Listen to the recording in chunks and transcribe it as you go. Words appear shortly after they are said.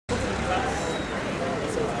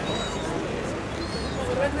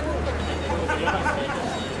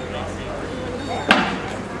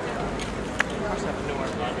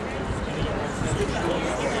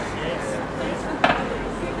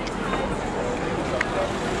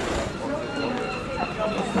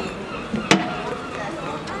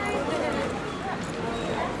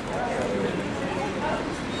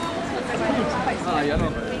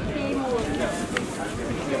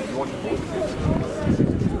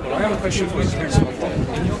have a question for you.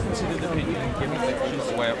 In your considered opinion, given that you choose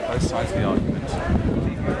to weigh up both sides of the argument,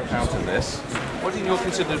 out of this, what in your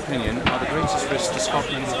considered opinion are the greatest risks to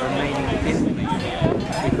Scotland remaining in the Union?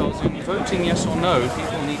 Because in voting yes or no,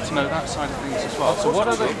 people need to know that side of things as well. So what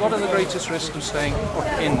are the greatest risks of staying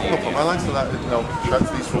in the Union? I'll answer that and I'll chat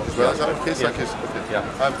to these folks as well. Is that okay? Yeah.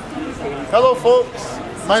 Hello folks,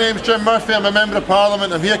 my name's Jim Murphy, I'm a Member of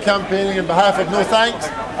Parliament. I'm here campaigning on behalf of No Thanks,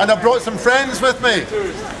 and I brought some friends with me.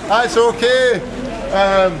 That's okay.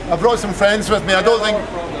 I brought some friends with me. I don't think...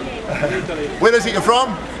 Where is it you're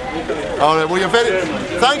from? All right, well you're very...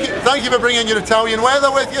 Thank you for bringing your Italian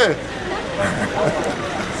weather with you.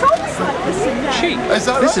 Cheap. Is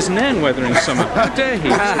that this right? is Nairn weather in summer. How dare he?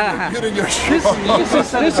 You're in your shorts.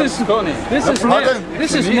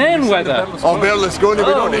 This is Nairn weather. Oh, Berlusconi,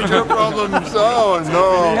 we don't need your problems. Oh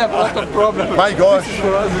no. We have lots of problems. My gosh.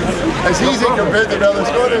 It's easy compared to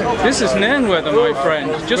Berlusconi. This is Nairn weather, my friend.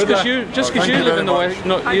 Just because you live in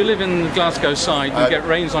the you live in the Glasgow side and get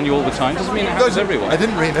rains on you all the time doesn't mean it happens everywhere. I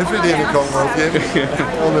didn't rain every day in the Commonwealth Games.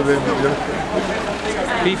 Only rain.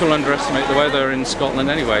 People underestimate the weather in Scotland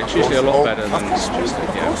anyway. It's usually a lot better than just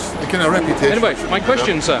The kind of reputation. Anyway, my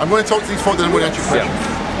question, sir. I'm going to talk to these folks and I'm going to answer your question.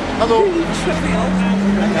 Hello.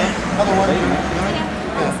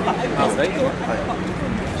 Hello.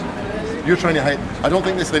 You're trying to hide. I don't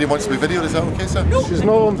think this lady wants to be videoed. Is that okay, sir? She's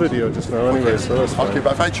not on video just now anyway, so that's fine. Okay,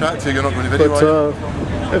 but if I chat to you, you're not going to video, are you?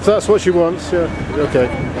 If that's what she wants, yeah, okay.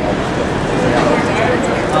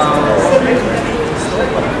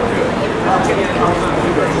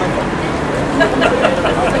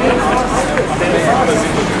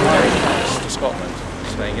 To Scotland,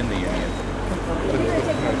 staying in the Union.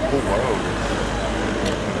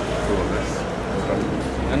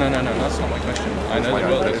 No, that's not my question. I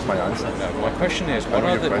know that is my answer. No, my question is,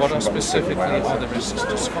 what are specifically the risks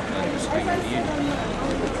to Scotland staying in the Union?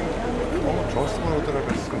 All across the world there are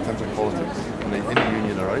risks in terms of politics. In the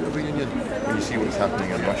Union or out of the Union, when you see what's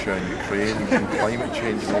happening in Russia and Ukraine and climate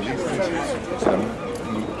change and all these things,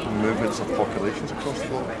 movements of populations across the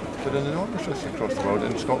world, but an enormous risk across the world,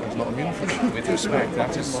 and Scotland's not immune from it. With respect,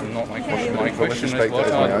 that is not my question. My question is,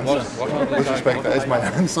 with respect, that is my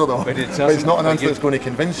answer though. But it's not an answer that's going to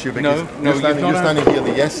convince you, because you're standing here in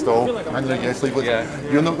the yes stall, and the yes leaflet.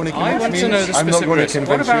 You're not going to convince me. I want to know the I'm not going to specific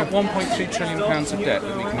convince you. you. What about £1.3 trillion of debt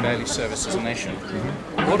that we can barely service as a nation?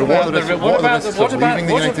 What about leaving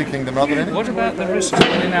the United Kingdom? What about the risks of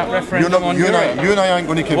an in-out referendum on Europe? You and I aren't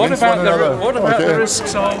going to convince one another. What about the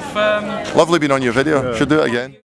risks of... Lovely being on your video. Should do it again.